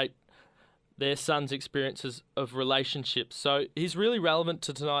fathers shape their sons' experiences of relationships. So he's really relevant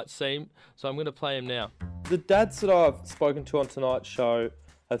to tonight's theme, so I'm going to play him now. The dads that I've spoken to on tonight's show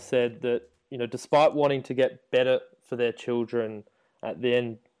have said that, despite wanting to get better for their children, at the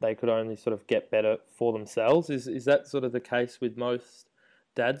end they could only sort of get better for themselves. Is that sort of the case with most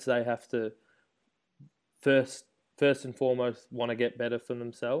dads? They have to first and foremost want to get better for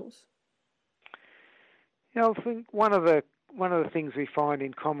themselves? I think one of the things we find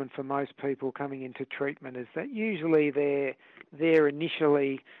in common for most people coming into treatment is that usually they're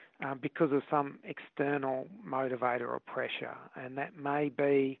initially because of some external motivator or pressure, and that may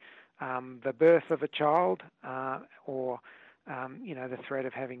be the birth of a child or the threat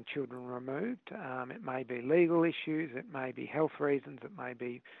of having children removed. It may be legal issues, it may be health reasons, it may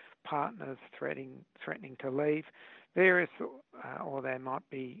be partners threatening to leave, or they might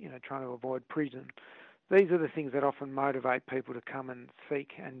be trying to avoid prison. These are the things that often motivate people to come and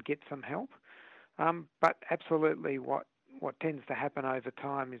seek and get some help. But absolutely, what tends to happen over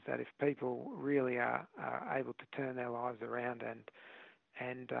time is that if people really are able to turn their lives around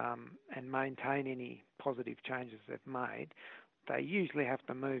and maintain any positive changes they've made, they usually have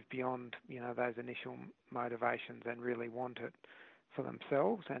to move beyond those initial motivations and really want it for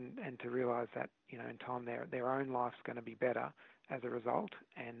themselves, and to realise that in time their own life's going to be better as a result,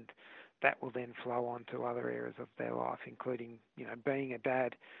 and that will then flow on to other areas of their life, including being a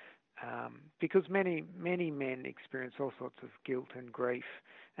dad, because many men experience all sorts of guilt and grief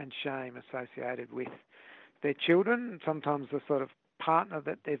and shame associated with their children, sometimes the sort of partner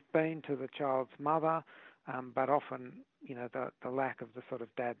that they've been to the child's mother, but often the lack of the sort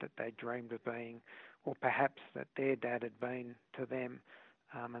of dad that they dreamed of being, or perhaps that their dad had been to them,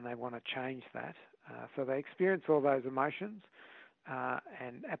 and they want to change that. So they experience all those emotions,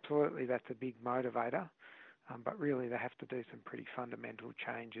 and absolutely that's a big motivator, but really they have to do some pretty fundamental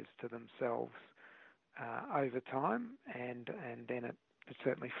changes to themselves over time, and then it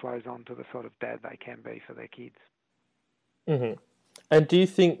certainly flows on to the sort of dad they can be for their kids. Mm-hmm. And do you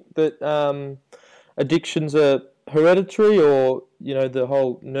think that addictions are hereditary, or the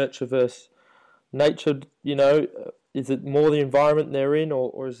whole nurture versus nature? Is it more the environment they're in,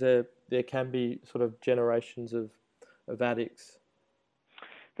 or is there can be sort of generations of addicts?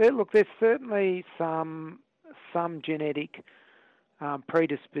 There's certainly some genetic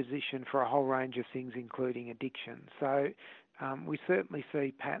predisposition for a whole range of things, including addiction. So we certainly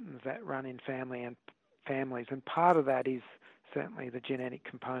see patterns that run in families, and part of that is certainly the genetic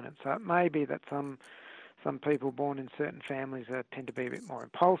component. So it may be that some people born in certain families tend to be a bit more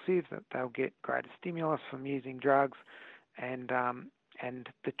impulsive, that they'll get greater stimulus from using drugs, and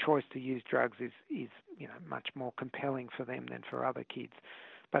the choice to use drugs is much more compelling for them than for other kids.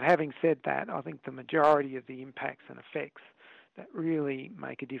 But having said that, I think the majority of the impacts and effects that really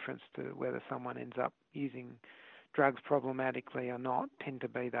make a difference to whether someone ends up using drugs problematically or not tend to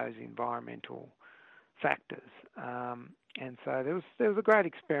be those environmental factors. And so there was a great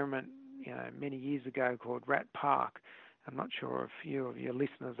experiment, many years ago called Rat Park. I'm not sure if a few of your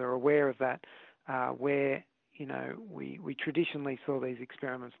listeners are aware of that, where we traditionally saw these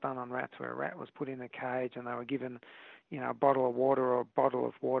experiments done on rats, where a rat was put in a cage and they were given a bottle of water, or a bottle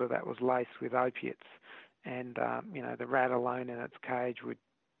of water that was laced with opiates, and the rat alone in its cage would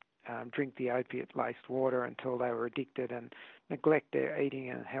drink the opiate-laced water until they were addicted and neglect their eating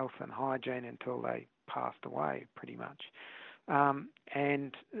and health and hygiene until they passed away, pretty much.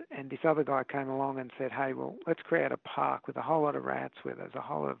 And this other guy came along and said, hey, well, let's create a park with a whole lot of rats where there's a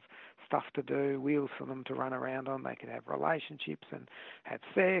whole lot of stuff to do, wheels for them to run around on. They could have relationships and have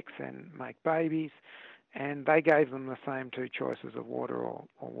sex and make babies. And they gave them the same two choices of water or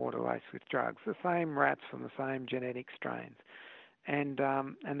water laced with drugs, the same rats from the same genetic strains. And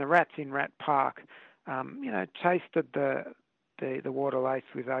the rats in Rat Park, tasted the water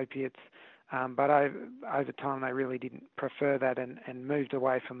laced with opiates, but over time they really didn't prefer that and moved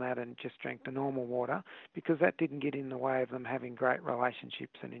away from that and just drank the normal water because that didn't get in the way of them having great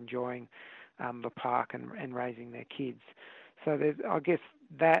relationships and enjoying the park and raising their kids. So I guess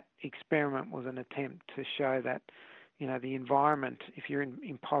that experiment was an attempt to show that, the environment, if you're in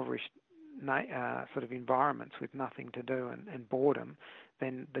impoverished sort of environments with nothing to do and boredom,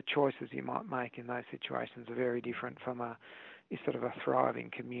 then the choices you might make in those situations are very different from a sort of a thriving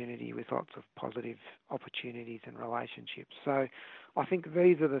community with lots of positive opportunities and relationships. So I think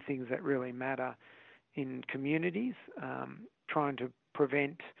these are the things that really matter in communities, trying to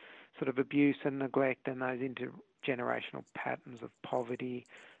prevent sort of abuse and neglect and those intergenerational patterns of poverty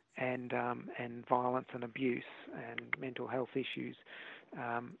and violence and abuse and mental health issues.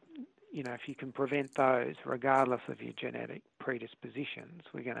 If you can prevent those, regardless of your genetic predispositions,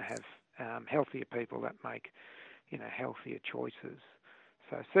 we're going to have healthier people that make, healthier choices.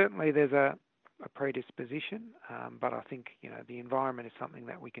 So certainly there's a predisposition, but I think, the environment is something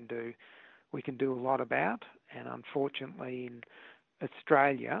that we can do a lot about. And unfortunately in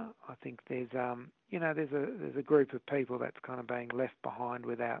Australia, I think there's a group of people that's kind of being left behind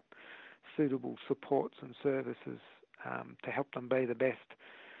without suitable supports and services to help them be the best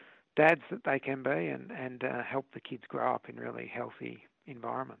dads that they can be and help the kids grow up in really healthy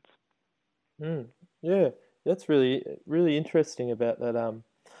environments. Yeah, that's really, really interesting about that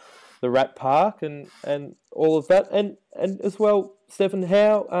the Rat Park and all of that. And as well, Stefan,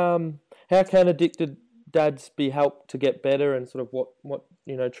 how can addicted dads be helped to get better and sort of what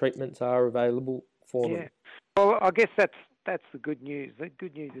treatments are available for them? Well, I guess that's the good news. The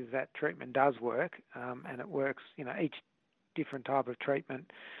good news is that treatment does work, and it works. Each different type of treatment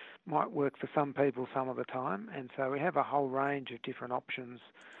might work for some people some of the time, and so we have a whole range of different options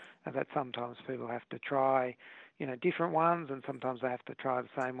that sometimes people have to try, different ones, and sometimes they have to try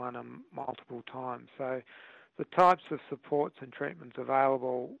the same one multiple times. So the types of supports and treatments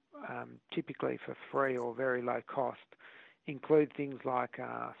available, typically for free or very low cost, include things like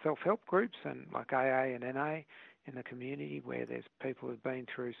self-help groups and like AA and NA in the community where there's people who've been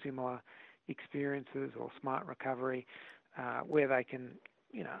through similar experiences, or smart recovery, where they can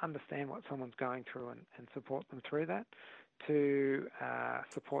understand what someone's going through and support them through that, to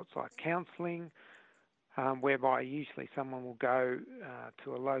supports like counselling, whereby usually someone will go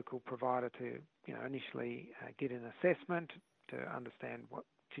to a local provider to initially get an assessment to understand what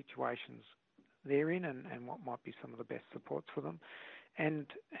situations they're in and what might be some of the best supports for them, and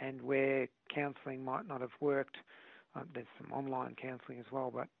where counselling might not have worked, there's some online counselling as well,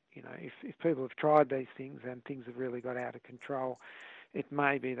 but if people have tried these things and things have really got out of control, it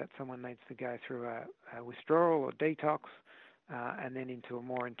may be that someone needs to go through a withdrawal or detox and then into a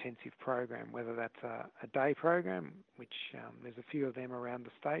more intensive program, whether that's a day program, which there's a few of them around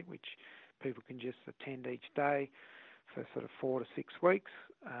the state, which people can just attend each day for sort of 4 to 6 weeks,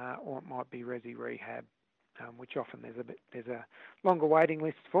 or it might be resi rehab, which often there's a longer waiting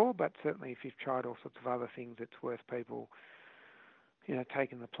list for, but certainly if you've tried all sorts of other things, it's worth people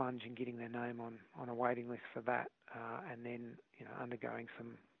taking the plunge and getting their name on a waiting list for that, and then undergoing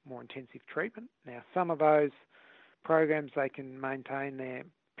some more intensive treatment. Now, some of those programs, they can maintain their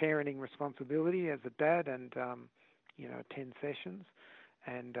parenting responsibility as a dad and attend sessions,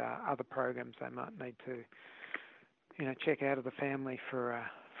 and other programs they might need to check out of the family for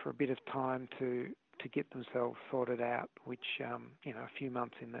a bit of time to get themselves sorted out, which a few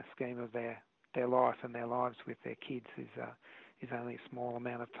months in the scheme of their life and their lives with their kids is only a small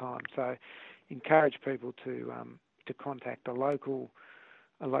amount of time. So encourage people to contact a local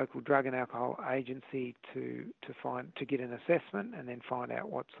drug and alcohol agency to get an assessment and then find out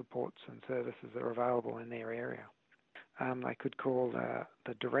what supports and services are available in their area. They could call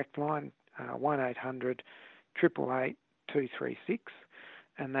the direct line 1800 888 236,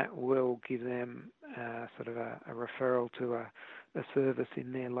 and that will give them sort of a referral to a service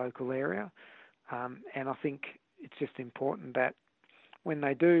in their local area. And I think it's just important that when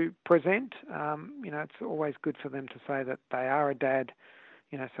they do present, it's always good for them to say that they are a dad,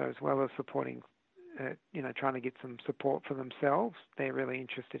 so as well as supporting, trying to get some support for themselves, they're really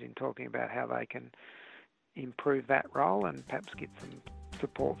interested in talking about how they can improve that role and perhaps get some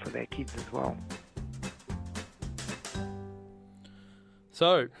support for their kids as well.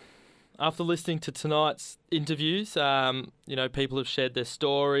 So, after listening to tonight's interviews, people have shared their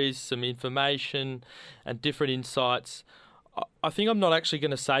stories, some information, and different insights. I think I'm not actually going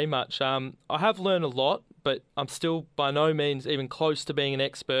to say much. I have learned a lot, but I'm still by no means even close to being an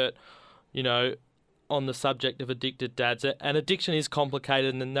expert, on the subject of addicted dads. And addiction is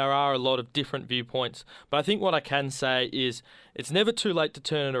complicated, and there are a lot of different viewpoints. But I think what I can say is it's never too late to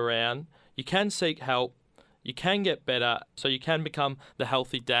turn it around. You can seek help. You can get better, so you can become the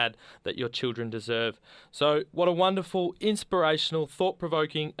healthy dad that your children deserve. So what a wonderful, inspirational,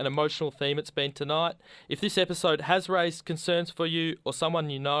 thought-provoking and emotional theme it's been tonight. If this episode has raised concerns for you or someone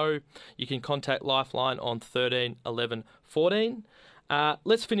you know, you can contact Lifeline on 13 11 14.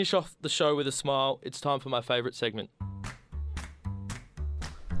 Let's finish off the show with a smile. It's time for my favourite segment.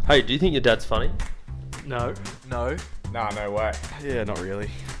 Hey, do you think your dad's funny? No. No. Nah, no way. Yeah, not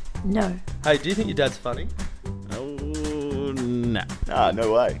really. No. Hey, do you think your dad's funny? Oh, no. Ah,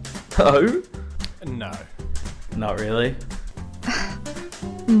 no way. No. No. Not really.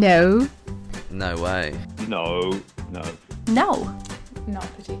 No. No way. No. No. Not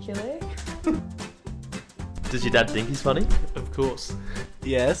particularly. Does your dad think he's funny? Of course.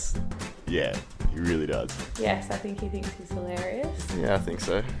 Yes. Yeah, he really does. Yes, I think he thinks he's hilarious. Yeah, I think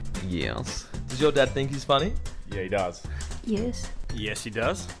so. Yes. Does your dad think he's funny? Yeah, he does. Yes. Yes, he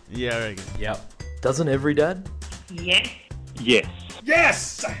does. Yeah, I reckon. Yep. Doesn't every dad? Yes. Yes.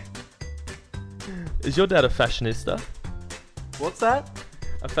 Yes! Is your dad a fashionista? What's that?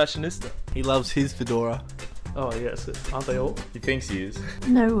 A fashionista? He loves his fedora. Oh, yes. Aren't they all? He thinks he is.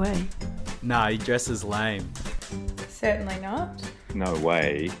 No way. Nah, he dresses lame. Certainly not. No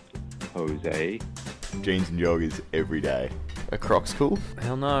way, Jose. Jeans and joggers every day. Are Crocs cool?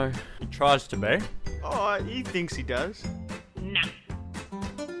 Hell no. He tries to be. Oh, he thinks he does. No.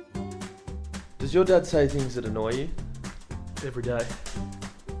 Does your dad say things that annoy you? Every day?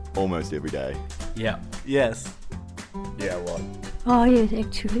 Almost every day. Yeah. Yes. Yeah, what? Oh, yes,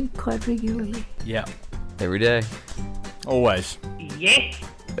 actually, quite regularly. Yeah. Every day. Always. Yes.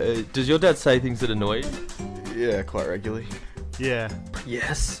 Does your dad say things that annoy you? Yeah, quite regularly. Yeah.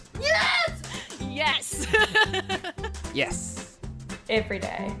 Yes. Yes! Yes! Yes. Every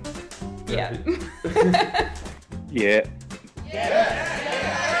day. Yeah. Yeah.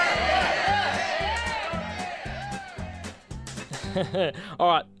 All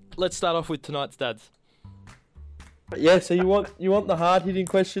right, let's start off with tonight's dads. Yeah, so you want the hard-hitting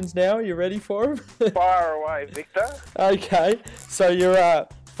questions now? Are you ready for them? Fire away, Victor. Okay, so your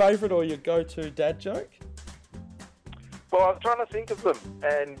favourite or your go-to dad joke? Well, I was trying to think of them,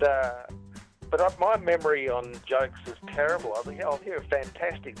 but my memory on jokes is terrible. I'll hear a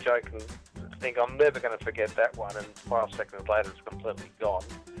fantastic joke and think I'm never going to forget that one, and 5 seconds later it's completely gone.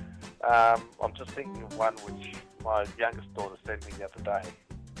 I'm just thinking of one which my youngest daughter sent me the other day,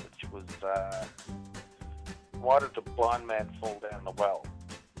 which was, why did the blind man fall down the well?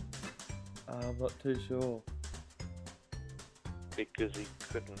 I'm not too sure. Because he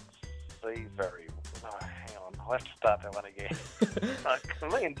couldn't see very well. Oh, hang on, I'll have to start that one again. A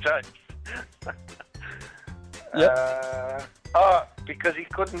million jokes. Yep. Because he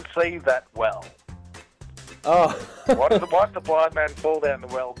couldn't see that well. Oh. Why did the blind man fall down the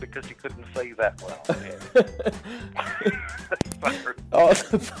well? Because he couldn't see that well. Yeah. Oh,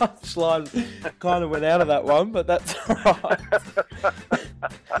 the punchline kind of went out of that one, but that's alright.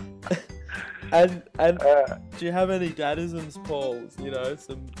 And do you have any daddisms, Paul?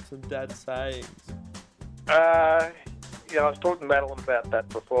 Some dad sayings. I was talking to Madeline about that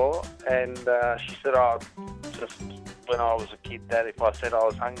before, and she said, just when I was a kid, Dad, if I said I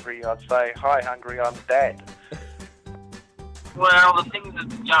was hungry, I'd say, "Hi, hungry, I'm Dad." Well, the thing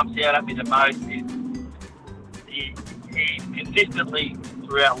that jumps out at me the most is he consistently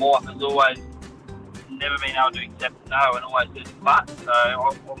throughout life has always never been able to accept no and always says but. So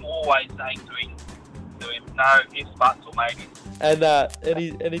I'm always saying to him no, ifs, buts, or maybe. And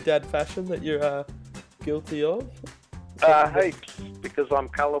any dad fashion that you're guilty of? Heaps, because I'm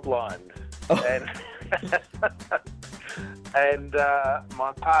colourblind. Oh. And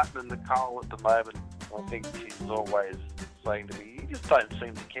my partner Nicole at the moment, I think she's always saying to me, "You just don't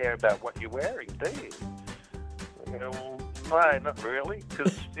seem to care about what you're wearing, do you?" I go, well, no, not really,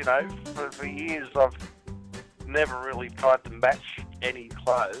 because for years I've never really tried to match any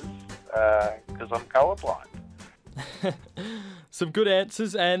clothes because I'm colourblind. Some good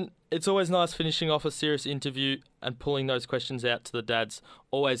answers, and it's always nice finishing off a serious interview and pulling those questions out to the dads.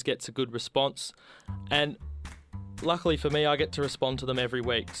 Always gets a good response, and luckily for me, I get to respond to them every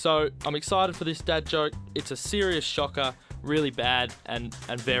week. So I'm excited for this dad joke. It's a serious shocker, really bad, and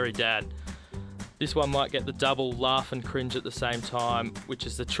very dad. This one might get the double laugh and cringe at the same time, which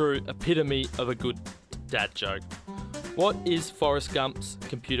is the true epitome of a good dad joke. What is Forrest Gump's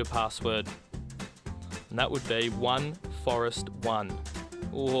computer password? And that would be 1Forrest1.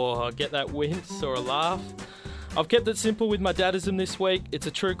 Oh, get that wince or a laugh? I've kept it simple with my daddism this week. It's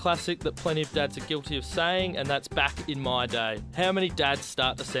a true classic that plenty of dads are guilty of saying, and that's back in my day. How many dads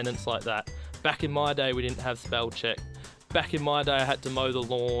start a sentence like that? Back in my day, we didn't have spell check. Back in my day, I had to mow the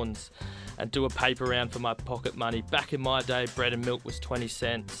lawns and do a paper round for my pocket money. Back in my day, bread and milk was 20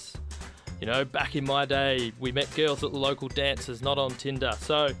 cents. You know, back in my day, we met girls at the local dances, not on Tinder.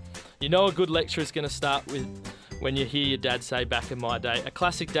 So, you know a good lecture is going to start with when you hear your dad say back in my day. A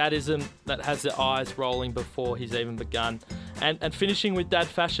classic dadism that has the eyes rolling before he's even begun. And finishing with dad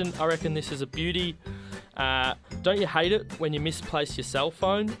fashion, I reckon this is a beauty. Don't you hate it when you misplace your cell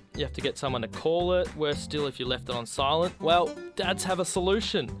phone? You have to get someone to call it. Worse still if you left it on silent. Well, dads have a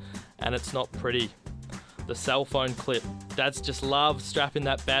solution, and it's not pretty. The cell phone clip. Dads just love strapping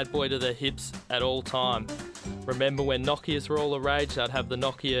that bad boy to their hips at all time. Remember when Nokias were all the rage? They'd have the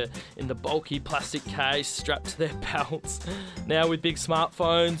Nokia in the bulky plastic case strapped to their belts. Now with big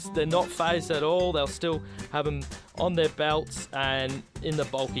smartphones, they're not phased at all. They'll still have them on their belts and in the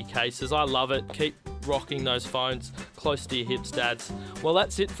bulky cases. I love it. Keep rocking those phones close to your hips, dads. Well,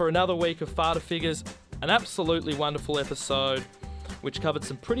 that's it for another week of Father Figures. An absolutely wonderful episode which covered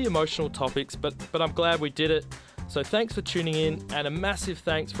some pretty emotional topics, but I'm glad we did it. So thanks for tuning in, and a massive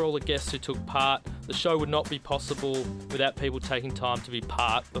thanks for all the guests who took part. The show would not be possible without people taking time to be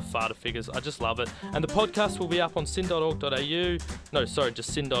part of Father Figures. I just love it. And the podcast will be up on just sin.org,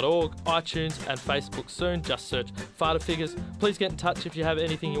 iTunes and Facebook soon. Just search Father Figures. Please get in touch if you have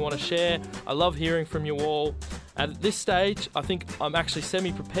anything you want to share. I love hearing from you all. At this stage, I think I'm actually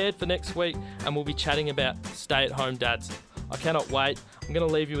semi-prepared for next week, and we'll be chatting about stay-at-home dads. I cannot wait. I'm going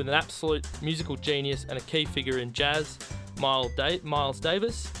to leave you with an absolute musical genius and a key figure in jazz, Miles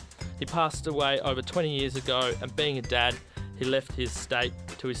Davis. He passed away over 20 years ago, and being a dad, he left his estate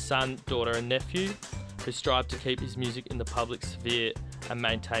to his son, daughter and nephew, who strive to keep his music in the public sphere and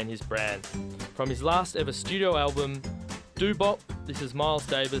maintain his brand. From his last ever studio album, Doo-Bop, this is Miles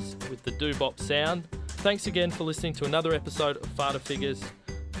Davis with the Doo-Bop sound. Thanks again for listening to another episode of Father Figures.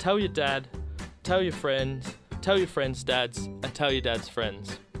 Tell your dad, tell your friends, tell your friends' dads, and tell your dad's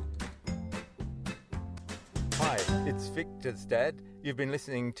friends. Hi, it's Victor's dad. You've been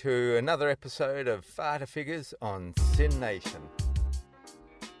listening to another episode of Father Figures on Sin Nation.